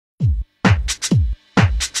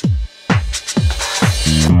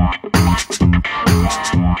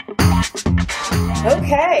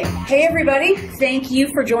Hey everybody, thank you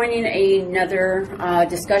for joining another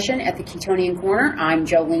discussion at the Ketonian Korner. I'm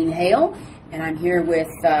Jolene Hale, and I'm here with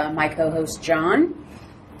my co-host John.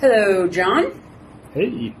 Hello, John.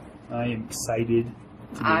 Hey, I am excited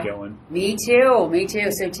to be going. Me too.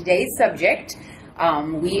 So today's subject,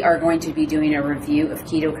 we are going to be doing a review of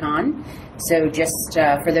KetoCon. So just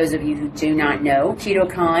for those of you who do not know,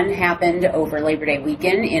 KetoCon happened over Labor Day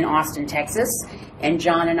weekend in Austin, Texas. And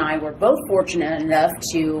John and I were both fortunate enough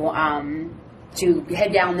to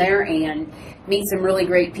head down there and meet some really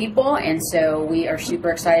great people. And so we are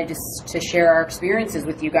super excited to share our experiences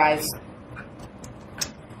with you guys.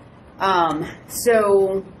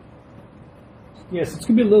 Yes, it's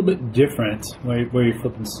going to be a little bit different where you're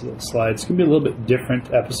flipping slides. It's going to be a little bit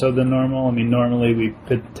different episode than normal. I mean, normally we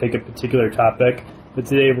take a particular topic, but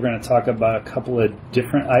today we're going to talk about a couple of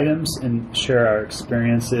different items and share our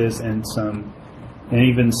experiences and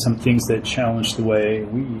even some things that challenge the way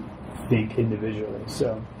we think individually.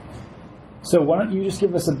 So why don't you just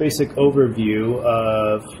give us a basic overview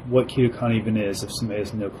of what KetoCon even is, if somebody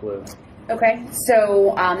has no clue. Okay,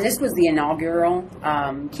 so this was the inaugural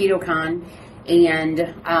KetoCon,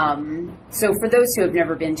 and so for those who have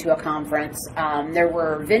never been to a conference, there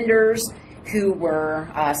were vendors who were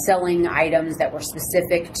selling items that were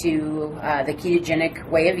specific to the ketogenic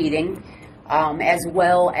way of eating, as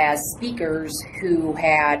well as speakers who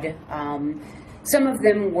had, some of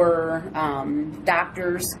them were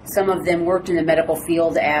doctors, some of them worked in the medical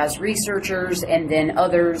field as researchers, and then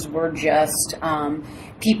others were just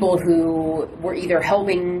people who were either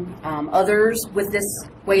helping others with this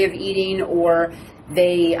way of eating, or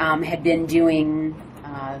they had been doing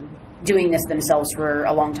this themselves for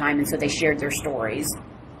a long time, and so they shared their stories.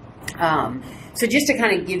 So just to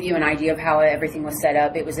kind of give you an idea of how everything was set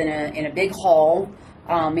up, it was in a big hall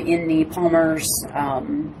in the Palmer's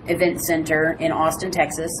Event Center in Austin,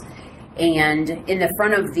 Texas, and in the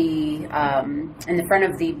front of the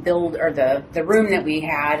room that we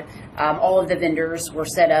had, all of the vendors were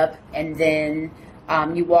set up, and then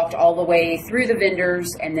you walked all the way through the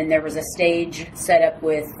vendors, and then there was a stage set up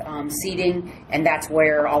with seating, and that's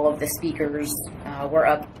where all of the speakers were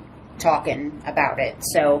up talking about it.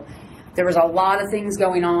 So there was a lot of things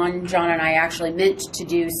going on. John and I actually meant to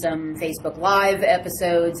do some Facebook Live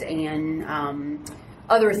episodes and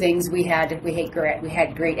other things. We had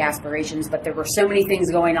great aspirations, but there were so many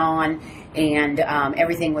things going on, and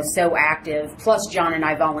everything was so active. Plus, John and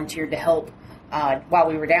I volunteered to help while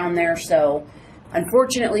we were down there. So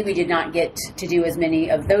unfortunately, we did not get to do as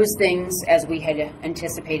many of those things as we had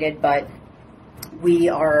anticipated, but we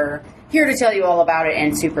are here to tell you all about it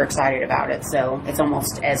and super excited about it, so it's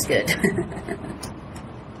almost as good.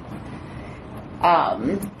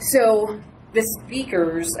 So the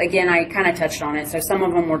speakers, again, I kind of touched on it. So some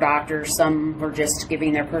of them were doctors, some were just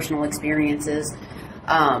giving their personal experiences,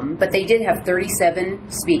 but they did have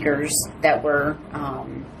 37 speakers that were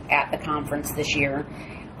at the conference this year.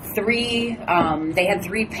 They had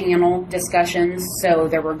 3 panel discussions, so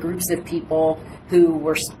there were groups of people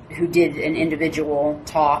who did an individual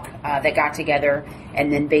talk that got together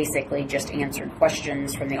and then basically just answered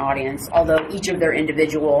questions from the audience. Although each of their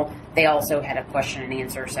individual, they also had a question and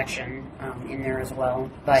answer section in there as well.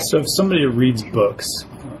 But so if somebody reads books,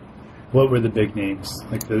 what were the big names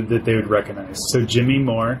that they would recognize? So Jimmy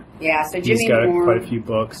Moore. Yeah, so Jimmy Moore. He's got quite a few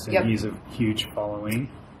books, and he's a huge following.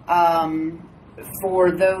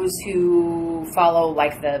 For those who follow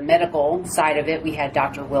like the medical side of it, we had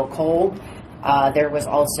Dr. Will Cole. There was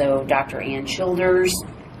also Dr. Ann Childers.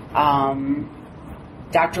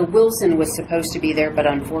 Dr. Wilson was supposed to be there, but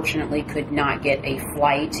unfortunately could not get a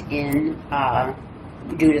flight in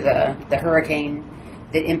due to the hurricane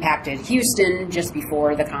that impacted Houston just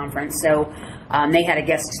before the conference. So they had a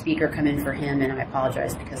guest speaker come in for him, and I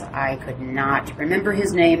apologize because I could not remember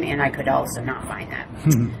his name, and I could also not find that.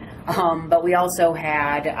 But we also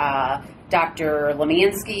had Dr.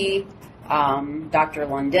 Lemansky, Dr.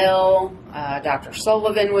 Lundell, Dr.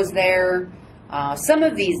 Sullivan was there. Some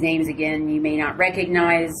of these names, again, you may not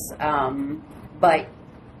recognize, but,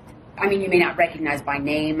 I mean, you may not recognize by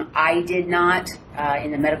name. I did not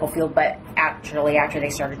in the medical field, but actually after they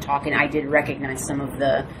started talking, I did recognize some of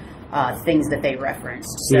the things that they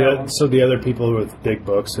referenced. So the other people with big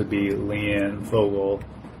books would be Leanne Vogel,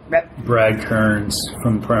 Brad Kearns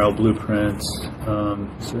from Parental Blueprints.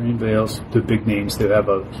 Is there anybody else? The big names that have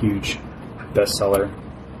a huge bestseller?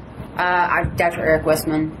 Dr. Eric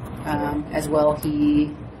Westman as well.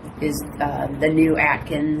 He is the new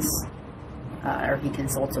Atkins, or he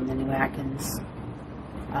consults on the new Atkins.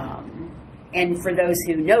 And for those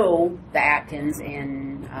who know the Atkins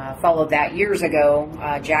and followed that years ago,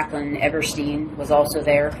 Jacqueline Everstein was also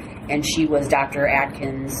there. and she was Dr.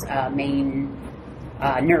 Atkins' main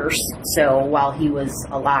nurse. So while he was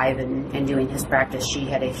alive and doing his practice, she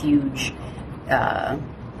had a huge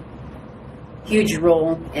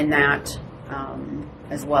role in that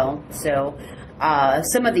as well. So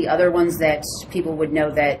some of the other ones that people would know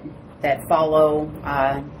that follow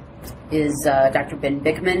is Dr. Ben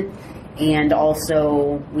Bickman, and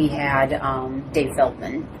also we had Dave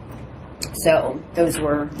Feldman. So those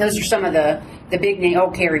are some of the big name. Oh,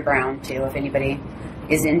 Carrie Brown too. If anybody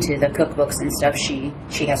is into the cookbooks and stuff, she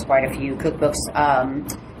has quite a few cookbooks.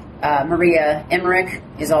 Maria Emmerich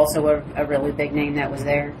is also a really big name that was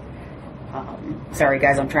there. Sorry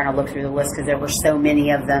guys, I'm trying to look through the list because there were so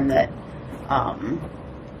many of them that.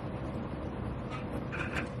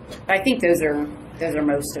 I think those are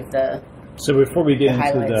most of the. So before we get into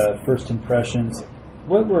highlights. the first impressions,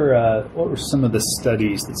 what were some of the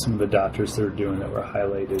studies that some of the doctors that were doing that were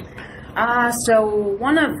highlighted? So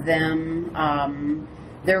one of them,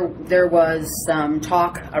 there was some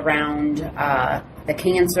talk around the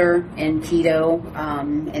cancer in keto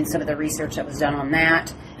and some of the research that was done on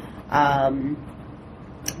that.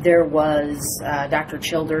 There was Dr.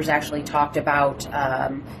 Childers actually talked about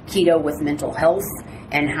keto with mental health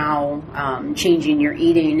and how changing your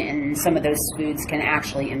eating and some of those foods can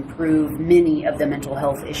actually improve many of the mental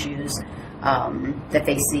health issues that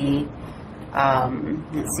they see.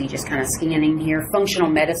 Let's see, just kind of scanning here. Functional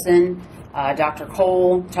medicine, Dr.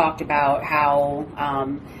 Cole talked about how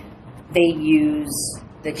they use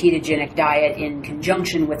the ketogenic diet in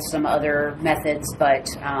conjunction with some other methods, but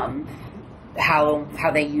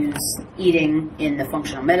how they use eating in the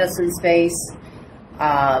functional medicine space.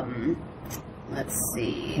 Let's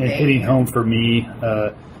see. And hitting home for me,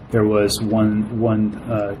 there was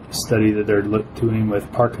one study that they're doing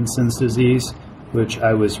with Parkinson's disease, which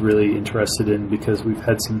I was really interested in because we've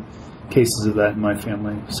had some cases of that in my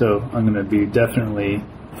family. So I'm going to be definitely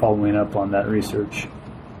following up on that research.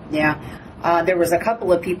 Yeah. There was a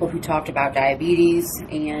couple of people who talked about diabetes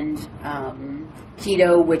and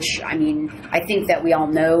keto, which, I mean, I think that we all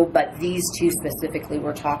know, but these two specifically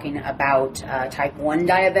were talking about type 1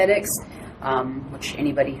 diabetics, which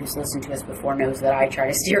anybody who's listened to us before knows that I try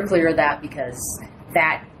to steer clear of that because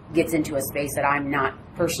that gets into a space that I'm not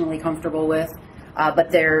personally comfortable with.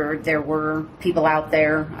 But there were people out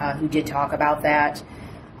there who did talk about that.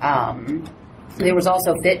 There was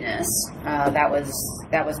also fitness. That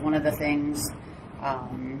was one of the things.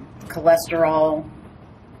 Cholesterol.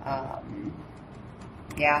 I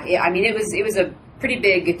mean, it was a pretty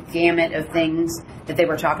big gamut of things that they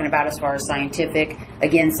were talking about as far as scientific.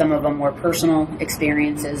 Again, some of them were personal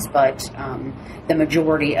experiences, but the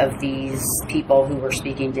majority of these people who were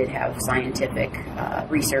speaking did have scientific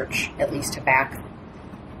research, at least to back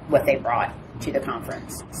what they brought to the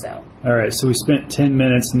conference. So. All right, so we spent 10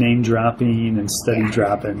 minutes name dropping and study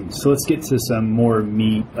dropping. So let's get to some more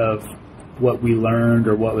meat of what we learned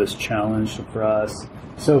or what was challenged for us.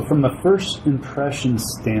 So from a first impression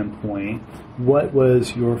standpoint, what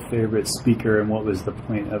was your favorite speaker and what was the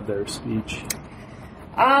point of their speech?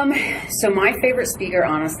 So my favorite speaker,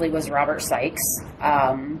 honestly, was Robert Sykes.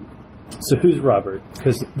 So who's Robert?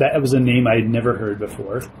 Because that was a name I had never heard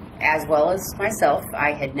before. As well as myself,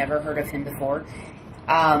 I had never heard of him before.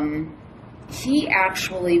 He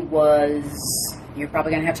actually was, you're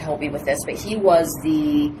probably going to have to help me with this, but he was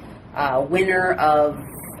the winner of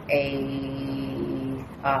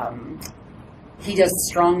he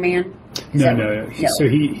does strongman. No. So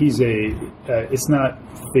he's it's not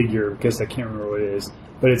figure, because I can't remember what it is,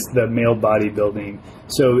 but it's the male bodybuilding.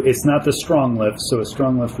 So it's not the strong lift. So a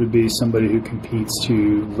strong lift would be somebody who competes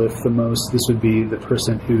to lift the most. This would be the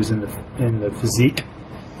person who's in the physique,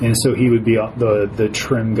 and so he would be the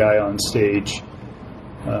trim guy on stage,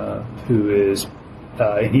 who is,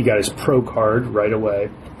 and he got his pro card right away,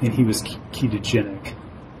 and he was ketogenic.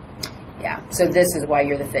 Yeah, so this is why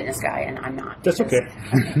you're the fitness guy and I'm not. That's okay.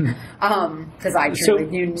 Because I truly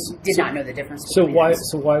did not know the difference. So why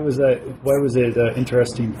was that? Why was it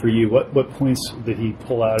interesting for you? What points did he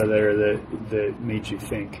pull out of there that made you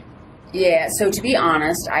think? Yeah, so to be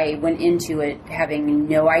honest, I went into it having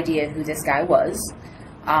no idea who this guy was.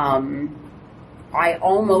 I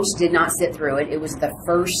almost did not sit through it. It was the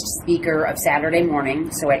first speaker of Saturday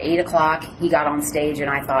morning. So at 8 o'clock, he got on stage and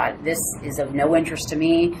I thought, this is of no interest to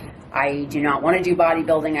me. I do not want to do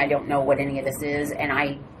bodybuilding. I don't know what any of this is. And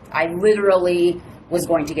I literally was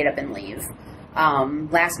going to get up and leave.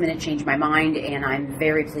 Last minute changed my mind, and I'm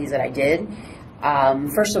very pleased that I did.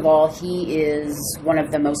 First of all, he is one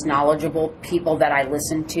of the most knowledgeable people that I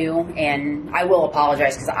listen to, and I will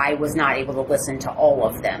apologize because I was not able to listen to all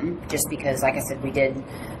of them, just because, like I said, we did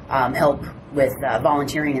help with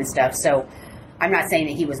volunteering and stuff. So I'm not saying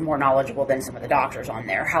that he was more knowledgeable than some of the doctors on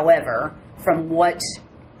there. However, from what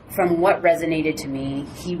resonated to me,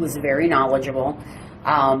 he was very knowledgeable.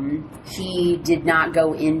 He did not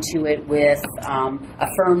go into it with a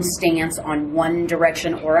firm stance on one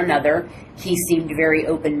direction or another. He seemed very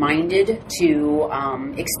open-minded to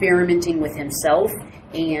experimenting with himself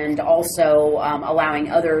and also allowing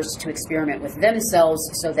others to experiment with themselves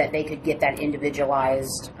so that they could get that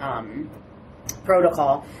individualized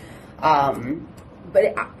protocol.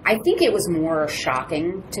 But I think it was more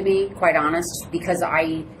shocking to me, quite honest, because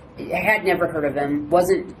I had never heard of him,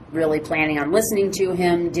 wasn't really planning on listening to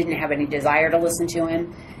him, didn't have any desire to listen to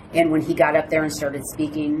him. And when he got up there and started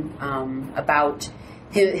speaking about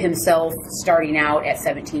himself starting out at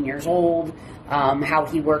 17 years old, how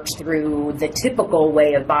he worked through the typical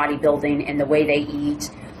way of bodybuilding and the way they eat,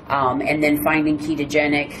 and then finding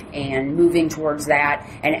ketogenic and moving towards that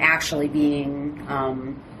and actually being,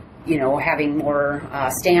 having more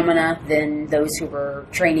stamina than those who were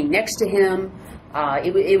training next to him.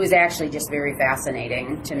 It was actually just very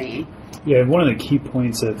fascinating to me. Yeah, one of the key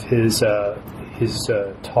points of his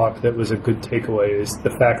talk that was a good takeaway is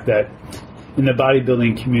the fact that in the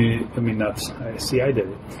bodybuilding community, I did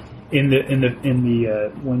it. In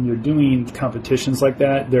the when you're doing competitions like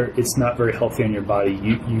that, it's not very healthy on your body.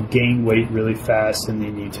 You gain weight really fast and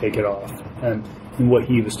then you take it off. And what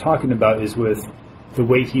he was talking about is with the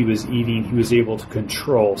way he was eating, he was able to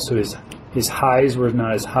control. So his highs were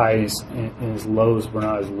not as high and his lows were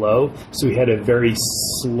not as low. So he had a very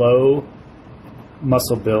slow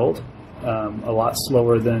muscle build, a lot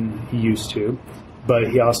slower than he used to.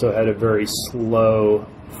 But he also had a very slow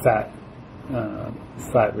fat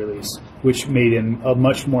release, which made him a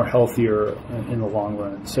much more healthier in the long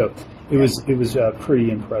run. So it was pretty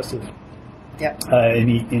impressive. Yep. And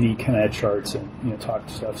he kind of had charts and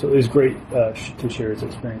talked stuff. So it was great to share his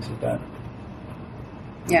experience with that.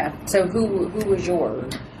 Yeah. So who was your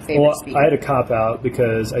favorite speaker? I had a cop out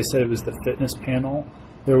because I said it was the fitness panel.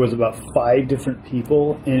 There was about 5 different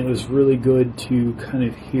people, and it was really good to kind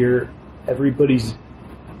of hear everybody's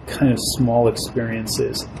kind of small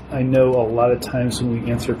experiences. I know a lot of times when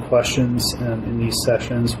we answer questions in these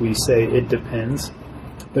sessions, we say it depends,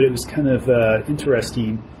 but it was kind of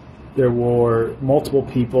interesting. There were multiple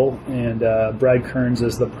people, and Brad Kearns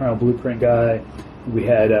is the Primal Blueprint guy. We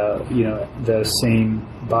had, the same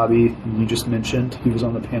Bobby you just mentioned. He was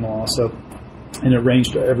on the panel also. And it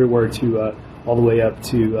ranged everywhere to all the way up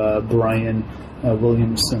to Brian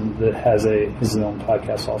Williamson that has his own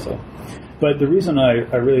podcast also. But the reason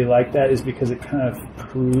I really like that is because it kind of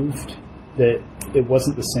proved that it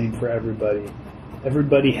wasn't the same for everybody.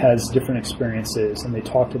 Everybody has different experiences, and they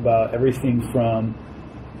talked about everything from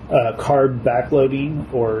carb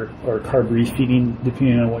backloading or carb refeeding,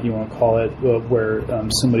 depending on what you want to call it, where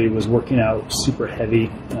somebody was working out super heavy.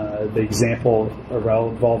 The example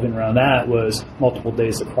revolving around that was multiple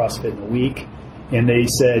days of CrossFit in a week. And they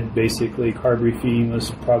said basically carb refeeding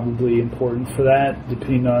was probably important for that,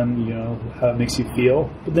 depending on how it makes you feel.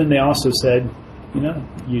 But then they also said,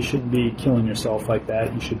 you shouldn't be killing yourself like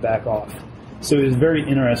that. You should back off. So it was very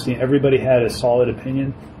interesting. Everybody had a solid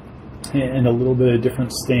opinion and a little bit of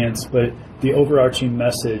different stance, but the overarching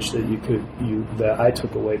message that I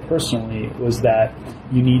took away personally was that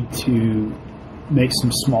you need to make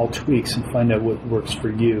some small tweaks and find out what works for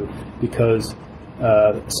you, because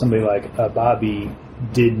somebody like Bobby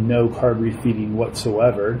did no carb refeeding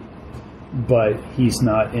whatsoever, but he's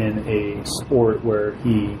not in a sport where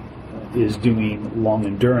he is doing long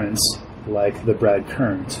endurance like the Brad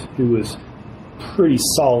Kearns, who was pretty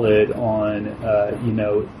solid on,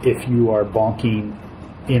 if you are bonking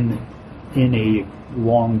in a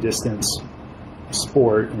long distance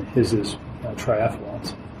sport, and his is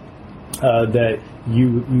triathlons, that you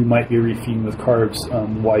might be refeeding with carbs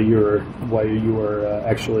while you are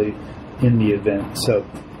actually in the event. So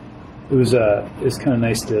it was kind of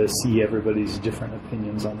nice to see everybody's different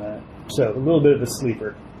opinions on that. So a little bit of a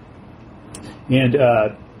sleeper. And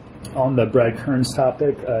on the Brad Kearns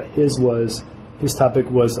topic, his topic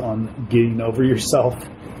was on getting over yourself,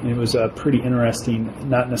 and it was pretty interesting,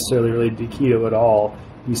 not necessarily related to keto at all.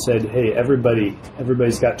 He said, hey,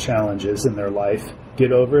 everybody's got challenges in their life.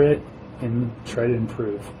 Get over it and try to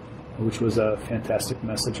improve, which was a fantastic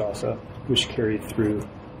message also, which carried through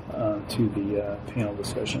to the panel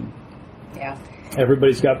discussion. Yeah.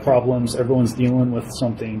 Everybody's got problems. Everyone's dealing with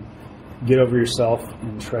something. Get over yourself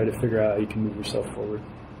and try to figure out how you can move yourself forward.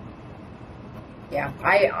 Yeah.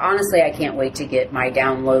 I can't wait to get my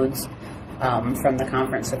downloads from the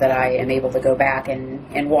conference so that I am able to go back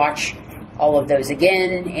and watch all of those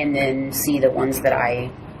again, and then see the ones that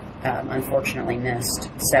I unfortunately missed.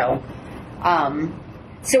 So,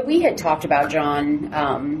 so we had talked about,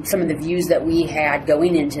 John, some of the views that we had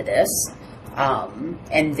going into this,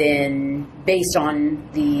 and then based on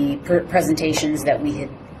the presentations that we had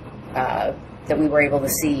that we were able to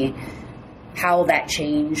see, how that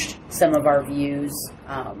changed some of our views.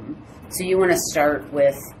 So you want to start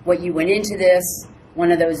with what you went into this,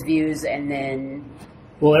 one of those views, and then...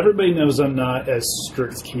 Well, everybody knows I'm not as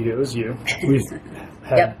strict keto as you. We've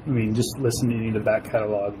had, Yep. I mean, just listen to any of the back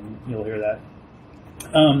catalog and you'll hear that.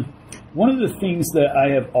 One of the things that I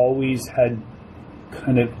have always had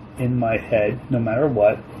kind of in my head, no matter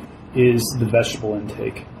what, is the vegetable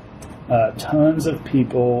intake. Tons of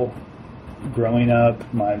people growing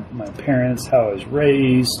up, my parents, how I was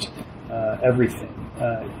raised, everything.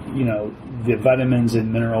 You know, the vitamins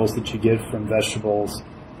and minerals that you get from vegetables,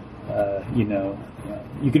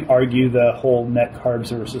 you can argue the whole net carbs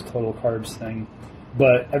versus total carbs thing,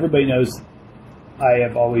 but everybody knows I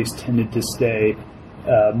have always tended to stay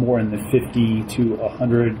more in the 50 to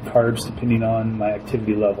 100 carbs depending on my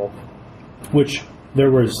activity level, which there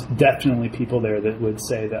was definitely people there that would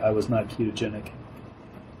say that I was not ketogenic.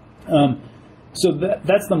 So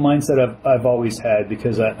that's the mindset I've always had,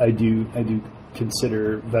 because I do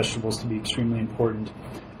consider vegetables to be extremely important.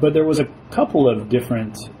 But there was a couple of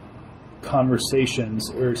different conversations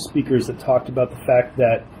or speakers that talked about the fact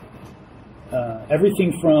that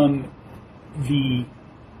everything from the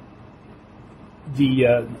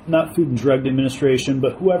not Food and Drug Administration,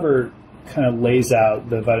 but whoever kind of lays out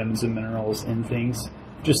the vitamins and minerals in things,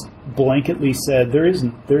 just blanketly said there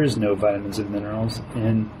is no vitamins and minerals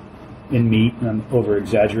in meat, and I'm over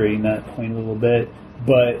exaggerating that point a little bit.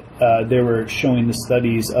 But they were showing the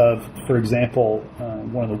studies of, for example,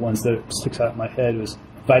 one of the ones that sticks out in my head was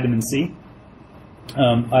vitamin C.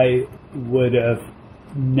 I would have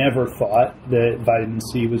never thought that vitamin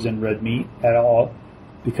C was in red meat at all,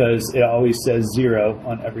 because it always says 0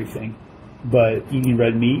 on everything. But eating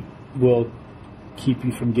red meat will keep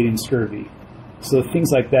you from getting scurvy. So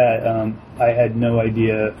things like that, I had no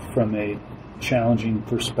idea from a challenging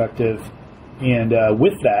perspective. And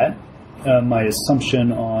with that, my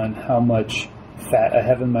assumption on how much fat I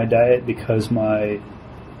have in my diet, because my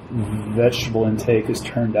vegetable intake is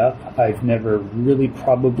turned up, I've never really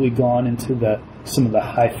probably gone into some of the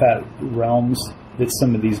high-fat realms that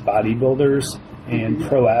some of these bodybuilders and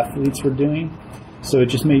pro athletes were doing. So it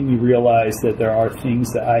just made me realize that there are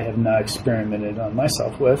things that I have not experimented on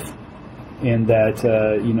myself with, and that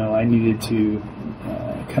I needed to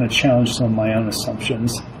kind of challenge some of my own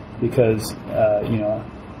assumptions, because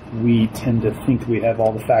we tend to think we have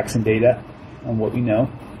all the facts and data on what we know,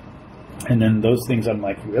 and then those things I'm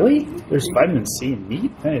like, really? There's vitamin C in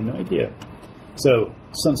meat? I had no idea. So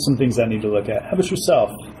some things I need to look at. How about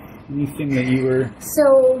yourself? Anything that you were...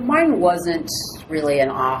 So mine wasn't really an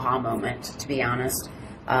aha moment, to be honest.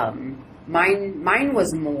 Mine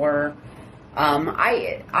was more...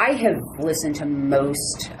 I have listened to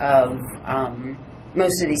most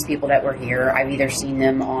of these people that were here. I've either seen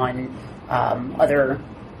them on other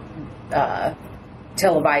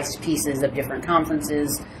televised pieces of different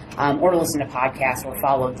conferences, or listened to podcasts, or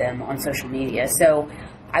followed them on social media. So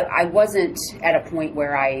I wasn't at a point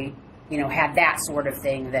where I had that sort of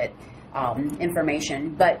thing, that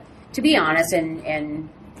information. But to be honest, and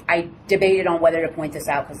I debated on whether to point this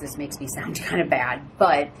out, because this makes me sound kind of bad,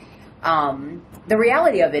 but the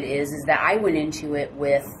reality of it is that I went into it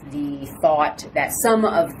with the thought that some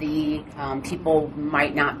of the people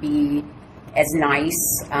might not be as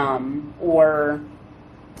nice or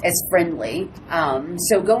as friendly.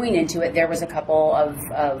 So going into it, there was a couple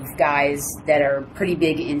of guys that are pretty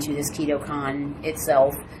big into this KetoCon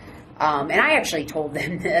itself. And I actually told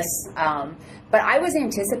them this, but I was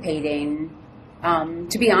anticipating,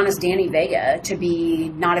 to be honest, Danny Vega to be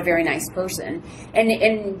not a very nice person.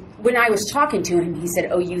 And when I was talking to him, he said,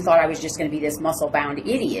 "Oh, you thought I was just going to be this muscle-bound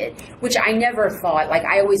idiot," which I never thought. Like,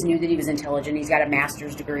 I always knew that he was intelligent. He's got a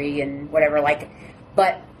master's degree and whatever.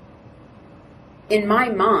 But in my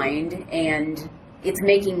mind, and it's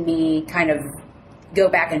making me kind of go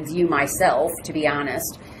back and view myself, to be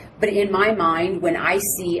honest. But in my mind, when I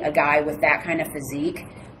see a guy with that kind of physique,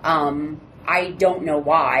 I don't know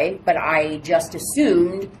why, but I just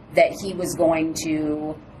assumed that he was going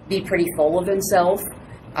to be pretty full of himself,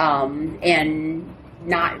 and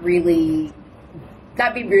not be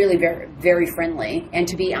really very, very friendly. And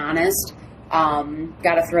to be honest,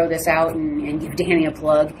 got to throw this out and give Danny a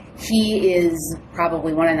plug. He is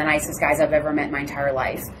probably one of the nicest guys I've ever met in my entire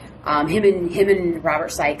life. Him and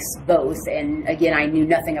Robert Sykes both. And again, I knew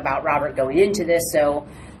nothing about Robert going into this, so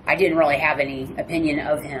I didn't really have any opinion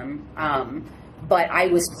of him. But I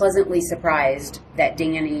was pleasantly surprised that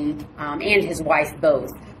Danny and his wife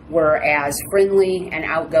both were as friendly and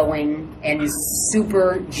outgoing and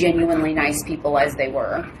super genuinely nice people as they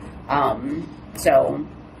were. So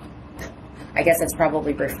I guess that's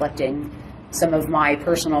probably reflecting some of my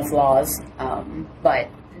personal flaws. But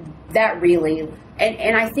that really,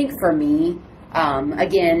 and I think for me,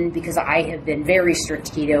 again, because I have been very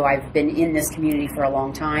strict keto, I've been in this community for a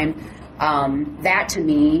long time, that to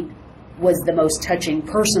me was the most touching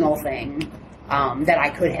personal thing that I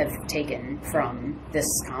could have taken from this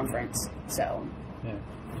conference. So, yeah.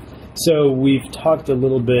 So we've talked a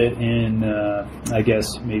little bit in, I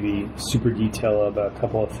guess, maybe super detail about a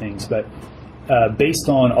couple of things, but based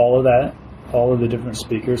on all of that, all of the different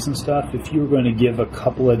speakers and stuff, if you were going to give a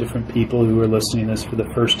couple of different people who are listening to this for the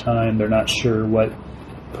first time, they're not sure what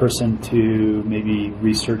person to maybe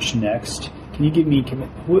research next, can you give me,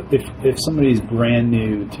 if somebody's brand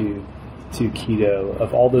new to keto,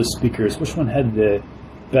 of all those speakers, which one had the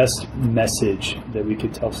best message that we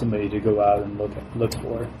could tell somebody to go out and look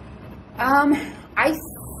for? For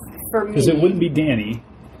me, because it wouldn't be Danny,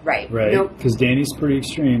 right? Right, because Danny's pretty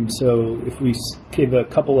extreme. So if we give a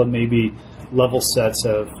couple of maybe level sets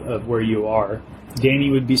of where you are, Danny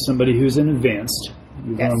would be somebody who's in advanced.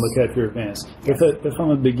 You want to look at if you're advanced. Yes. If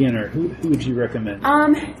I'm a beginner, who would you recommend?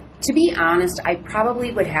 To be honest, I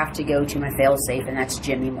probably would have to go to my fail-safe, and that's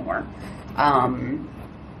Jimmy Moore.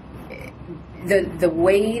 The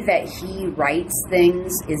way that he writes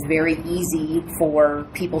things is very easy for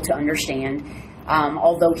people to understand.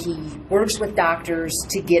 Although he works with doctors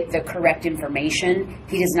to get the correct information,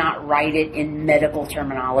 he does not write it in medical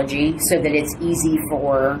terminology so that it's easy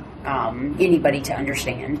for anybody to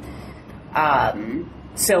understand.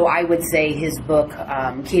 So I would say his book,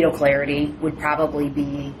 Keto Clarity, would probably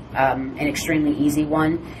be an extremely easy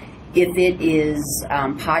one. If it is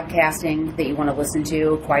podcasting that you want to listen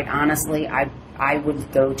to, quite honestly, I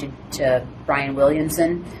would go to Brian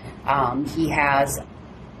Williamson. He has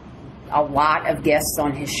a lot of guests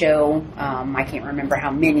on his show. I can't remember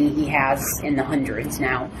how many he has, in the hundreds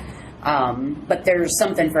now. But there's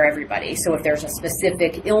something for everybody. So if there's a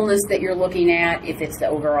specific illness that you're looking at, if it's the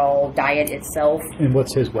overall diet itself. And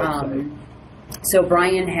what's his website? So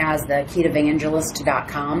Brian has the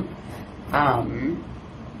ketoevangelist.com.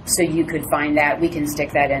 So you could find that. We can stick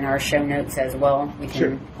that in our show notes as well. We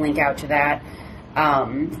can link out to that.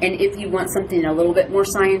 And if you want something a little bit more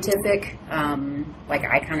scientific, like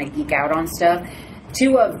I kind of geek out on stuff,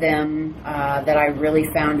 two of them that I really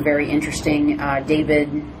found very interesting, Dave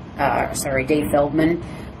Feldman.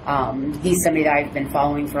 He's somebody that I've been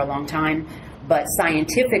following for a long time. But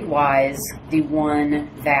scientific-wise, the one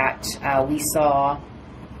that we saw,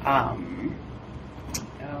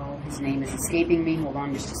 his name is escaping me. Hold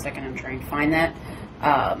on just a second. I'm trying to find that.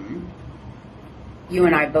 You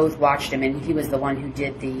and I both watched him, and he was the one who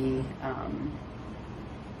did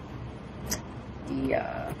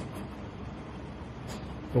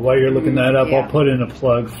Well, while you're looking that up, yeah. I'll put in a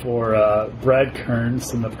plug for Brad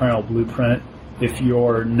Kearns and the Primal Blueprint. If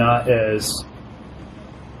you're not as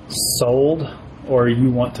sold, or you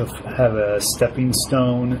want to have a stepping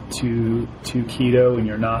stone to keto and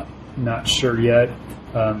you're not sure yet,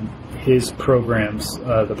 his programs,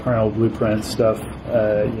 the Primal Blueprint stuff,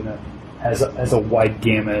 has a wide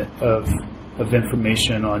gamut of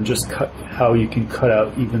information on just how you can cut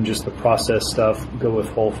out even just the processed stuff, go with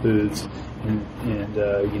whole foods, and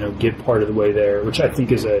get part of the way there, which I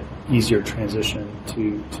think is a easier transition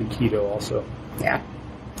to keto also. Yeah,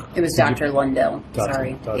 it was Dr. Lundell.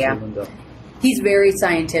 Sorry, Dr. yeah. Lundell. He's very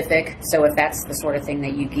scientific, so if that's the sort of thing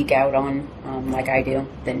that you geek out on, like I do,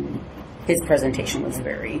 then his presentation was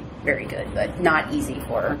very, very good, but not easy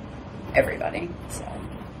for everybody. So.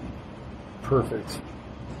 Perfect.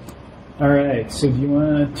 All right, so do you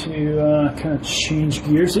want to kind of change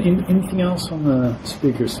gears? Anything else on the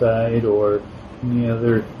speaker side, or any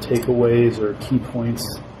other takeaways or key points?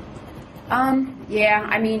 Yeah,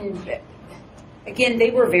 I mean, again,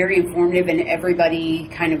 they were very informative, and everybody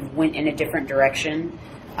kind of went in a different direction.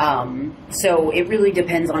 So it really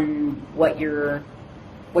depends on what your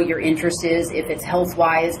interest is. If it's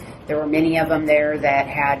health-wise, there were many of them there that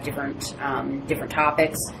had different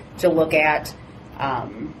topics to look at.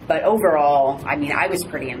 But overall, I mean, I was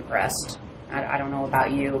pretty impressed. I don't know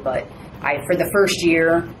about you, but for the first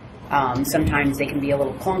year, sometimes they can be a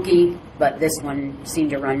little clunky, but this one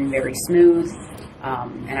seemed to run very smooth.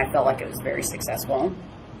 and I felt like it was very successful.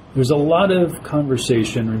 There's a lot of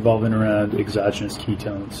conversation revolving around exogenous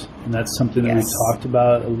ketones, and that's something that we talked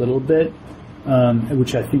about a little bit,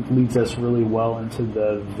 which I think leads us really well into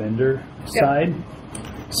the vendor side.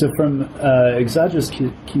 So from exogenous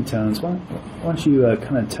ketones, why don't you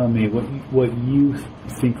kind of tell me what you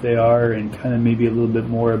think they are, and kind of maybe a little bit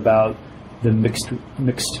more about the mixed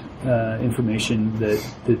information that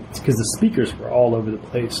because the speakers were all over the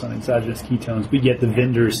place on exogenous ketones, but yet the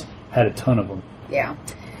vendors had a ton of them. Yeah.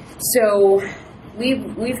 So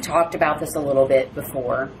we've talked about this a little bit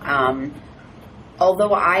before.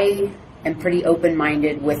 Although I am pretty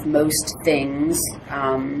open-minded with most things,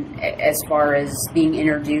 as far as being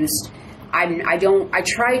introduced, I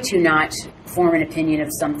try to not form an opinion of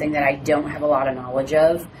something that I don't have a lot of knowledge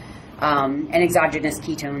of. And exogenous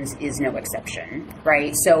ketones is no exception,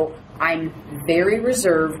 right? So I'm very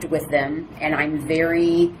reserved with them, and I'm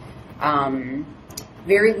very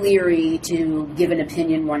leery to give an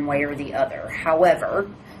opinion one way or the other. However,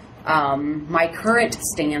 my current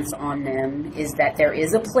stance on them is that there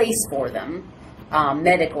is a place for them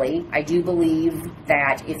medically. I do believe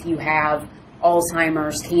that if you have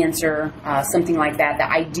Alzheimer's, cancer, something like that, that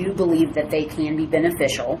I do believe that they can be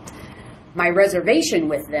beneficial. My reservation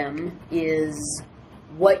with them is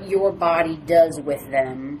what your body does with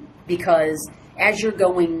them, because as you're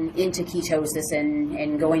going into ketosis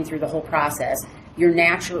and going through the whole process,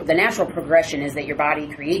 the natural progression is that your body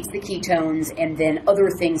creates the ketones and then other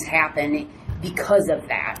things happen because of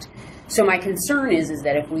that. So my concern is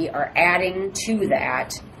that if we are adding to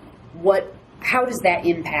that, how does that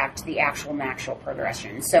impact the actual natural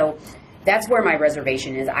progression? So that's where my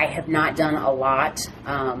reservation is. I have not done a lot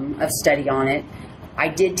of study on it. I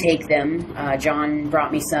did take them. John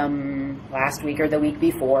brought me some last week or the week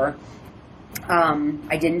before.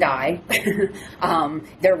 I didn't die.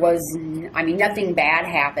 Nothing bad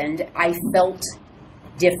happened. I felt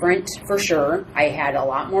different for sure. I had a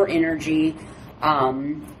lot more energy.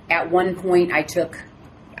 At one point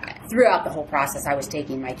throughout the whole process, I was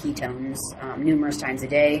taking my ketones numerous times a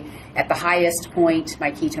day. At the highest point,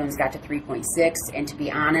 my ketones got to 3.6, and to be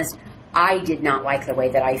honest, I did not like the way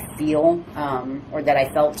that I feel or that I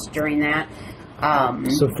felt during that.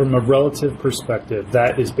 So from a relative perspective,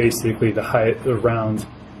 that is basically the height around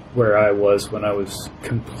where I was when I was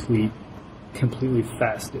completely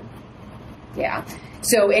fasted. Yeah.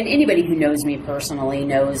 So, and anybody who knows me personally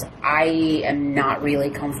knows I am not really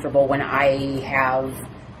comfortable when I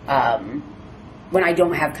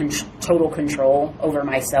don't have total control over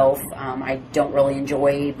myself. I don't really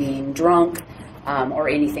enjoy being drunk or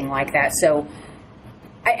anything like that. So,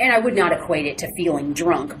 and I would not equate it to feeling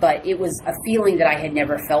drunk, but it was a feeling that I had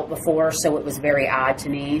never felt before, so it was very odd to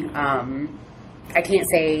me. I can't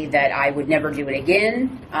say that I would never do it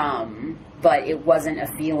again, but it wasn't a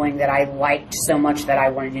feeling that I liked so much that I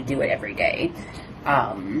wanted to do it every day.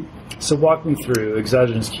 So walk me through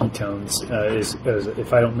exogenous ketones,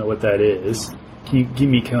 if I don't know what that is. Can you give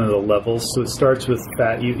me kind of the levels? So it starts with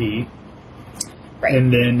fat you eat. Right.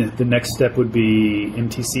 And then the next step would be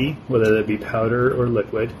MTC, whether that be powder or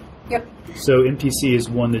liquid. Yep. So MTC is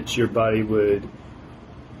one that your body would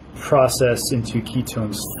process into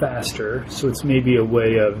ketones faster. So it's maybe a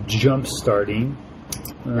way of jump starting,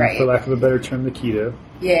 right, for lack of a better term, the keto.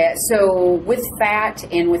 Yeah, so with fat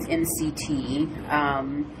and with MCT,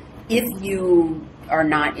 if you are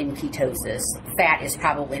not in ketosis, fat is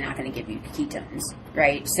probably not going to give you ketones,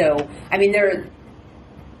 right? So, I mean,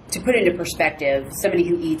 to put into perspective, somebody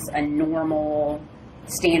who eats a normal,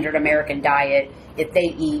 standard American diet, if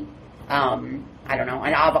they eat, an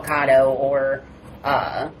avocado or,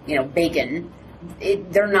 bacon,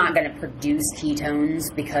 they're not going to produce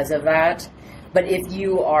ketones because of that. But if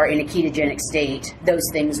you are in a ketogenic state, those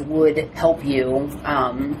things would help you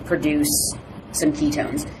produce some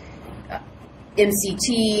ketones.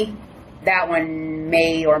 MCT, that one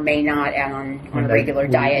may or may not add on a regular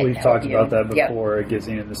diet. We've talked about that before. Yep. It gets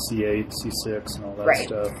into the C8, C6, and all that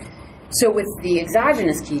stuff. So with the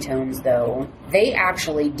exogenous ketones, though, they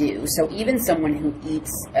actually do. So even someone who eats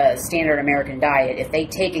a standard American diet, if they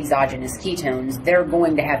take exogenous ketones, they're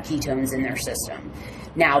going to have ketones in their system.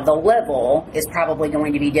 Now, the level is probably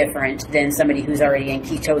going to be different than somebody who's already in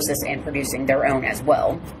ketosis and producing their own as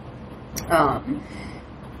well.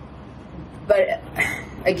 But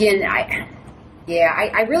again, I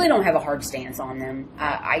really don't have a hard stance on them.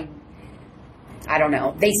 I don't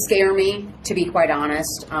know. They scare me, to be quite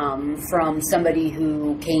honest, from somebody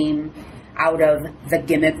who came out of the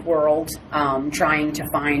gimmick world, trying to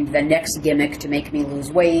find the next gimmick to make me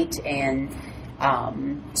lose weight. And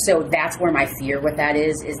so that's where my fear with that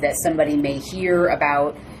is that somebody may hear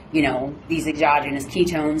about these exogenous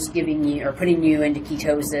ketones giving you or putting you into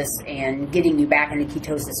ketosis and getting you back into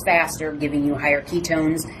ketosis faster, giving you higher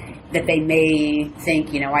ketones, that they may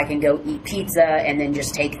think, I can go eat pizza and then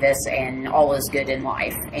just take this and all is good in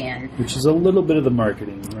life. And which is a little bit of the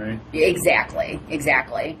marketing, right? Exactly.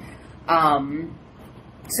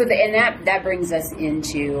 That brings us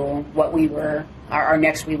into what our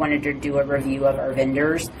next, we wanted to do a review of our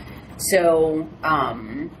vendors. So,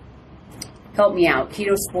 help me out.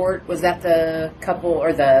 Keto Sport, was that the couple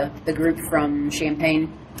or the group from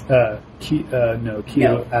Champaign?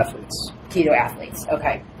 Keto Athletes. Keto Athletes,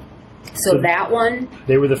 okay. So that one...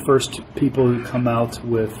 They were the first people who come out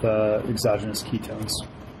with exogenous ketones.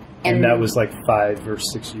 And that was like 5 or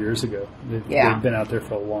 6 years ago. They've been out there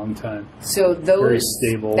for a long time. So very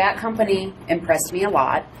stable. That company impressed me a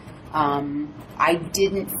lot. I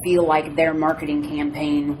didn't feel like their marketing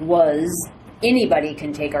campaign was anybody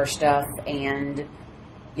can take our stuff and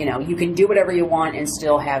you can do whatever you want and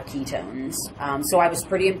still have ketones. So I was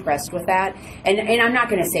pretty impressed with that. And I'm not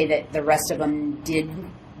going to say that the rest of them did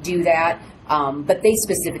do that, but they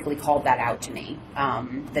specifically called that out to me,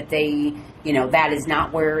 that they, that is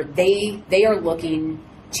not where they are looking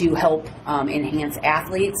to help enhance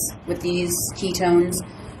athletes with these ketones.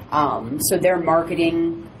 So their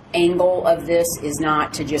marketing angle of this is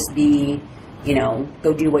not to just be,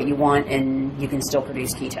 go do what you want and you can still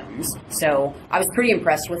produce ketones. So I was pretty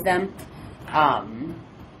impressed with them.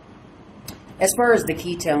 As far as the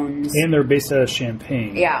ketones, and they're based out of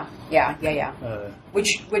Champaign. Yeah.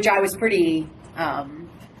 Which I was pretty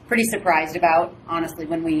surprised about, honestly,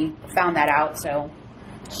 when we found that out. So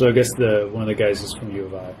I guess one of the guys is from U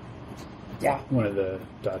of I. Yeah. One of the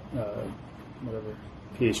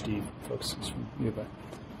PhD folks is from U of I.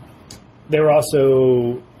 They were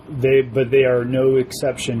also they are no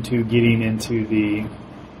exception to getting into the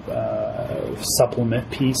supplement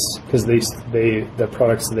piece, because the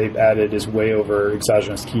products that they've added is way over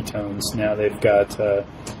exogenous ketones. Now they've got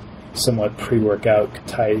somewhat pre-workout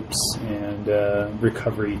types and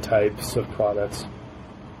recovery types of products.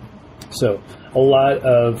 So a lot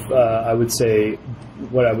of I would say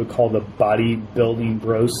what I would call the bodybuilding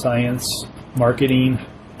bro science marketing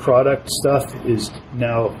product stuff is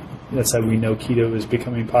now. That's how we know keto is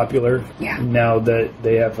becoming popular. Yeah. Now that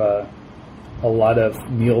they have a lot of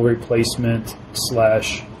meal replacement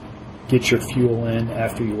 / get your fuel in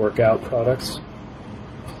after you work out products.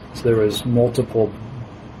 So there was multiple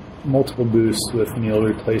boosts with meal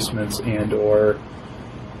replacements and or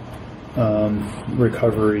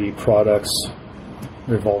recovery products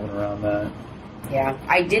revolving around that. Yeah,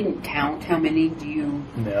 I didn't count how many. Do you?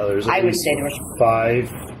 No, there's. I would say there was 5.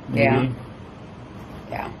 Maybe.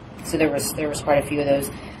 Yeah. So there was quite a few of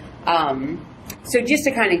those. So just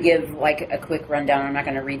to kind of give like a quick rundown, I'm not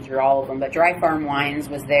going to read through all of them, but Dry Farm Wines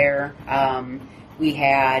was there. We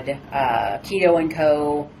had Keto &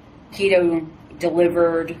 Co., Keto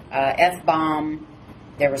Delivered, F-Bomb.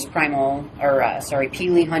 There was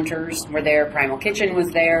Peely Hunters were there. Primal Kitchen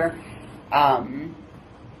was there.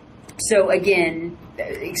 So again,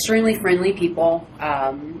 extremely friendly people.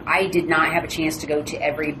 I did not have a chance to go to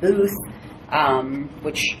every booth,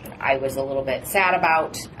 which I was a little bit sad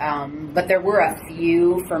about. But there were a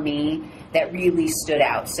few for me that really stood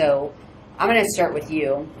out. So I'm going to start with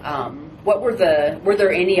you. Were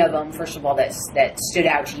there any of them, first of all, that stood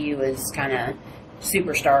out to you as kind of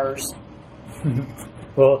superstars?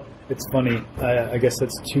 Well, it's funny. I guess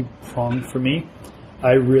that's two-pronged for me.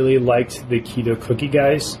 I really liked the Keto Cookie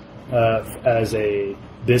guys as a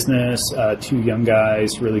business. 2 young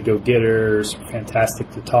guys, really go-getters, fantastic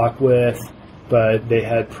to talk with, but they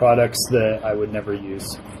had products that I would never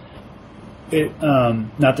use.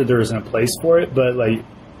 Not that there isn't a place for it, but like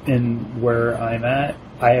in where I'm at,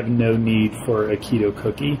 I have no need for a keto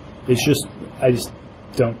cookie. I just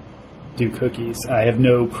don't do cookies. I have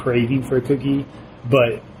no craving for a cookie,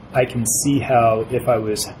 but I can see how if I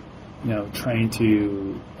was, trying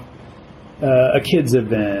to a kids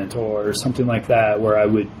event or something like that, where I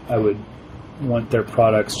would want their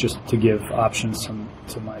products just to give options to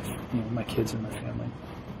my my kids and my family.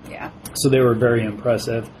 Yeah. So they were very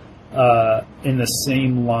impressive. In the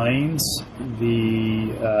same lines,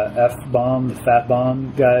 the F-Bomb, the Fat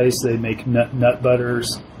Bomb guys, they make nut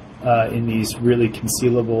butters in these really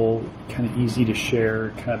concealable, kind of easy to share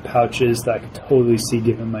kind of pouches that I could totally see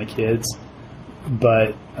giving my kids.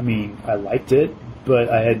 But I mean, I liked it, but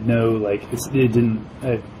I had no I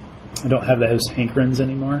don't have those hankerings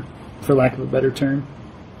anymore, for lack of a better term.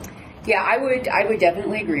 Yeah, I would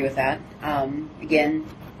definitely agree with that. Again,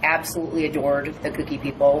 absolutely adored the cookie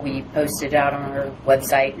people. We posted out on our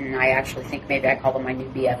website, and I actually think maybe I call them my new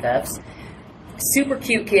BFFs. super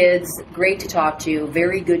cute kids, great to talk to,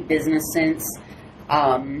 very good business sense.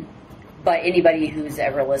 But anybody who's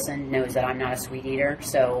ever listened knows that I'm not a sweet eater.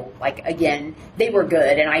 So, like, again, they were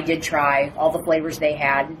good, and I did try all the flavors they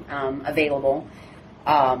had available.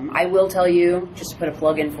 I will tell you, just to put a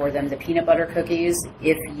plug in for them, the peanut butter cookies,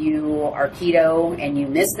 if you are keto and you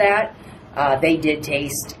miss that, they did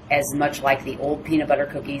taste as much like the old peanut butter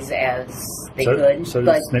cookies as they could. So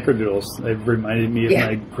did Snickerdoodles. They've reminded me of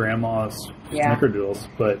my grandma's Snickerdoodles,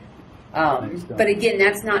 but... but again,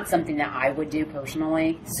 that's not something that I would do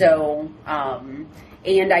personally. So,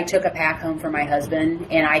 and I took a pack home for my husband,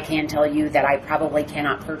 and I can tell you that I probably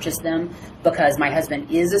cannot purchase them because my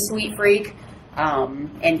husband is a sweet freak,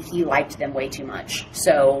 and he liked them way too much.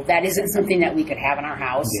 So that isn't something that we could have in our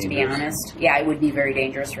house, to be honest. Yeah, it would be very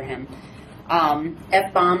dangerous for him.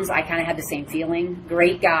 F-bombs, I kind of had the same feeling.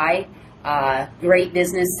 Great guy, great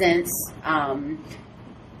business sense.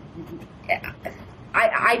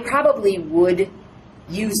 I probably would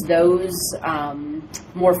use those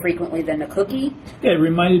more frequently than the cookie. Yeah, it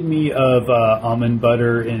reminded me of almond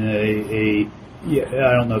butter in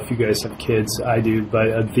I don't know if you guys have kids. I do,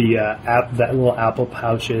 but that little apple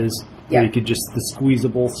pouches where you could just the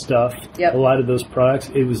squeezable stuff. Yep. A lot of those products,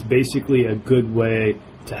 it was basically a good way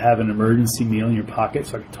to have an emergency meal in your pocket.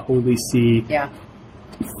 So I could totally see. Yeah.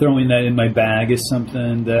 Throwing that in my bag is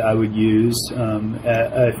something that I would use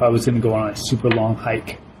if I was going to go on a super long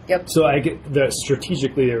hike. Yep. So I get that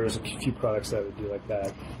strategically there was a few products that I would do like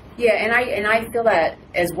that. Yeah, and I feel that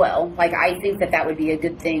as well. Like, I think that would be a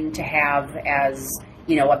good thing to have as,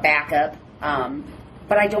 a backup.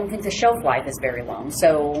 But I don't think the shelf life is very long.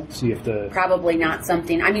 So you have to probably not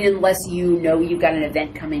something. I mean, unless you've got an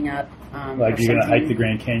event coming up. Like you're going to hike the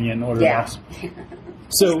Grand Canyon order box.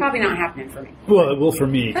 So it's probably not happening for me. Well, it will for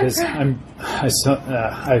me because it's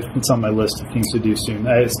on my list of things to do soon.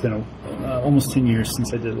 It's been almost 10 years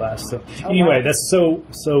since I did last. So anyway, that's so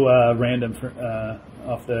random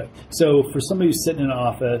off the. So for somebody who's sitting in an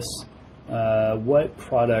office, what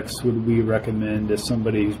products would we recommend if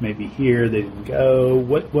somebody who's maybe here, they didn't go?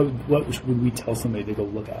 What would we tell somebody to go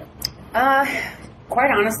look at?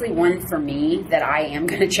 Quite honestly, one for me that I am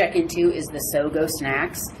going to check into is the So-Go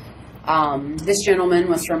Snacks. This gentleman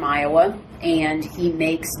was from Iowa, and he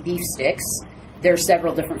makes beef sticks. There are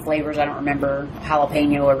several different flavors. I don't remember,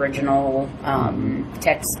 jalapeno, original,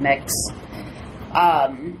 Tex-Mex.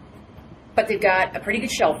 But they've got a pretty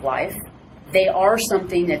good shelf life. They are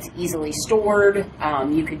something that's easily stored.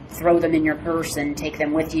 You could throw them in your purse and take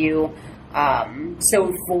them with you.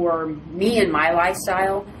 So for me and my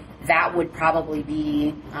lifestyle, that would probably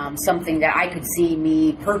be something that I could see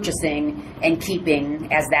me purchasing and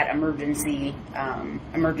keeping as that emergency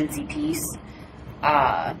piece.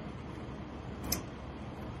 I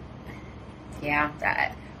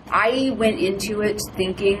went into it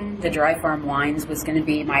thinking the Dry Farm Wines was going to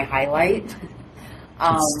be my highlight.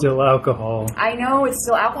 It's still alcohol. I know, it's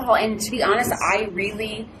still alcohol. And to be honest, I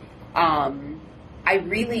really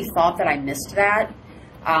thought that I missed that.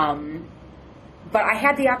 But I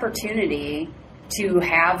had the opportunity to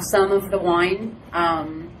have some of the wine,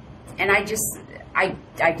 and I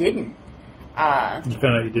didn't. You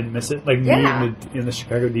found out you didn't miss it? Like me in the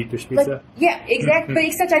Chicago Deep Dish Pizza? Yeah, exactly. But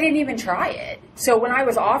except I didn't even try it. So when I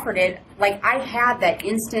was offered it, like, I had that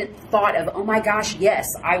instant thought of, oh my gosh,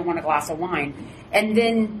 yes, I want a glass of wine. And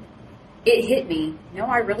then it hit me, no,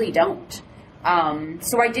 I really don't.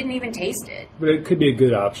 So I didn't even taste it. But it could be a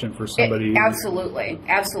good option for somebody. Absolutely.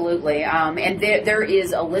 And there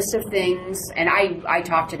is a list of things, and I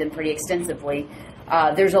talked to them pretty extensively.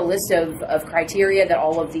 There's a list of criteria that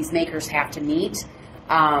all of these makers have to meet.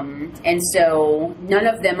 And so none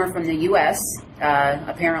of them are from the U.S.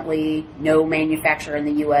 Apparently no manufacturer in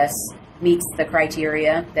the U.S. meets the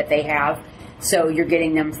criteria that they have. So you're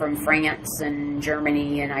getting them from France and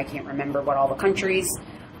Germany, and I can't remember what all the countries.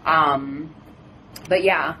 But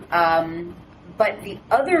the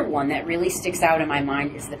other one that really sticks out in my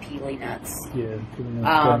mind is the Peely nuts. Yeah, Peely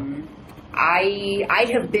nuts. I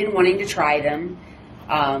have been wanting to try them.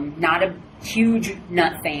 Not a huge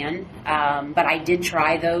nut fan, but I did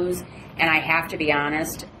try those, and I have to be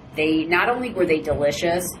honest, they not only were they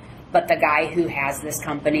delicious, but the guy who has this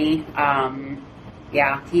company,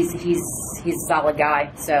 he's a solid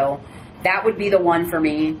guy. So that would be the one for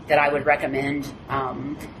me that I would recommend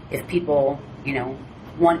if people,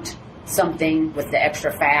 want something with the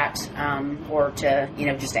extra fat, or to,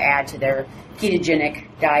 just to add to their ketogenic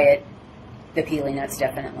diet. The Peely nuts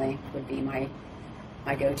definitely would be my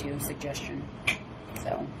go-to suggestion.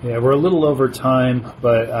 So yeah, we're a little over time,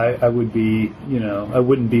 but I would be, I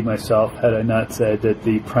wouldn't be myself had I not said that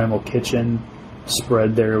the Primal Kitchen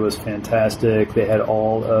spread there was fantastic. They had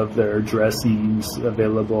all of their dressings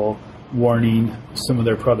available. Warning, some of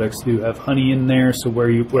their products do have honey in there, so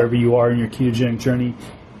wherever you are in your ketogenic journey,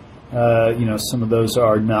 some of those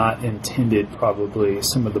are not intended, probably,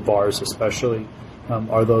 some of the bars especially,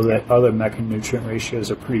 although the other macronutrient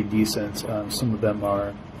ratios are pretty decent. Some of them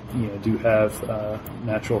are, do have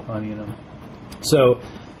natural honey in them. So,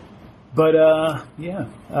 but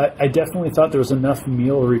I definitely thought there was enough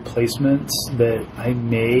meal replacements that I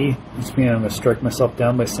may, I'm going to strike myself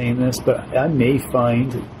down by saying this, but I may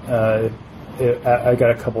find, I got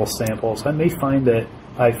a couple of samples, I may find that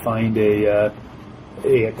I find a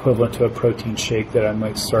equivalent to a protein shake that I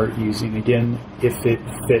might start using again if it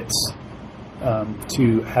fits,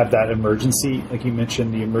 to have that emergency, like you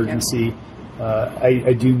mentioned, the emergency.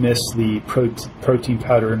 I do miss the protein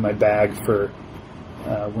powder in my bag for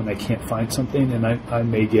when I can't find something, and I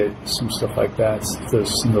may get some stuff like that,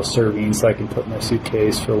 those single servings I can put in my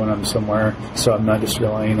suitcase for when I'm somewhere, so I'm not just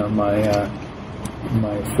relying on my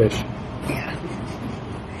fish.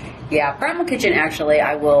 Yeah, Primal Kitchen, actually,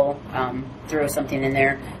 I will throw something in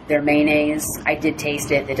there. Their mayonnaise, I did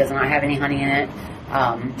taste it. It does not have any honey in it.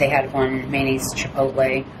 They had one mayonnaise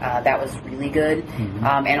chipotle that was really good,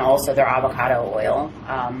 and also their avocado oil.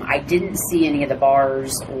 I didn't see any of the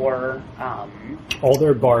bars or... all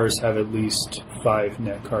their bars have at least 5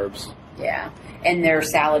 net carbs. Yeah, and their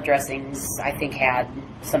salad dressings, I think, had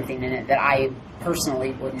something in it that I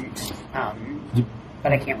personally wouldn't,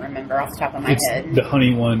 but I can't remember off the top of my head. The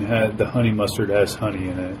honey one the honey mustard has honey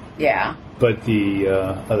in it. Yeah. But the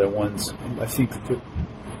other ones, I think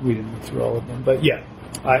we didn't go through all of them. But yeah,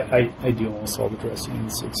 I do almost all the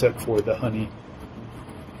dressings except for the honey.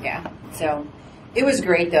 Yeah, so it was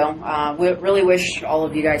great, though. We really wish all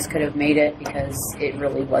of you guys could have made it, because it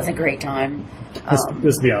really was a great time.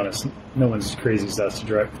 Let's be honest. No one's crazy as us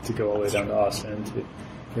to go all the way down to Austin to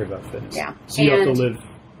hear about fitness. Yeah. So you have to live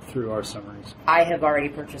through our summaries. I have already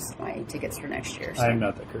purchased my tickets for next year. So. I am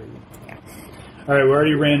not that crazy. Yeah. All right, we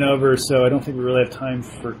already ran over, so I don't think we really have time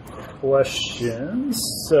for questions.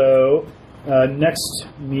 So next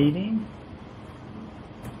meeting,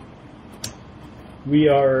 we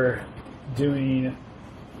are doing...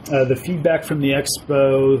 the feedback from the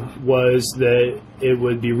expo was that it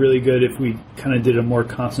would be really good if we kind of did a more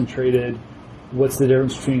concentrated, what's the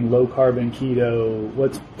difference between low carb and keto,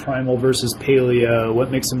 what's primal versus paleo, what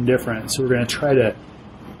makes them different. So we're going to try to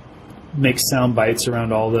make sound bites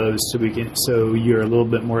around all those so you're a little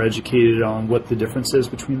bit more educated on what the difference is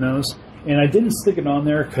between those. And I didn't stick it on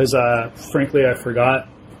there because frankly I forgot.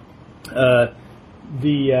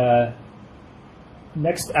 The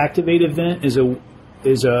next Activate event is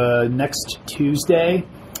next Tuesday.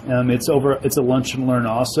 It's a lunch and learn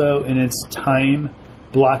also, and it's time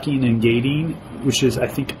blocking and gating, which is, I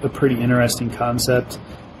think, a pretty interesting concept.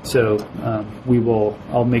 So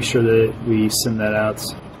I'll make sure that we send that out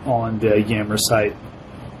on the Yammer site.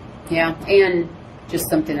 Yeah, and just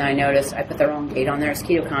something that I noticed, I put the wrong date on there. It's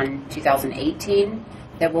KetoCon 2018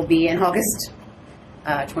 that will be in August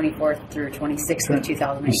 24th through 26th of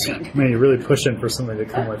 2018. Man, you're really pushing for somebody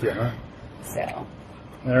to come with you, huh? So.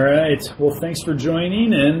 All right. Well, thanks for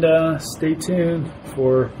joining, and stay tuned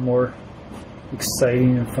for more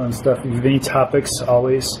exciting and fun stuff. If you have any topics,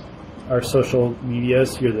 always our social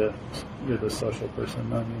medias. You're the social person,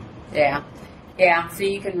 not me. Yeah. So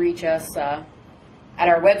you can reach us at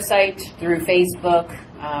our website, through Facebook.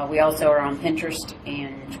 We also are on Pinterest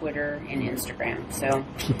and Twitter and Instagram. So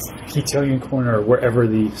Ketonian Korner, wherever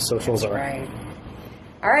the socials are. Right.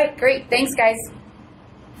 All right. Great. Thanks, guys.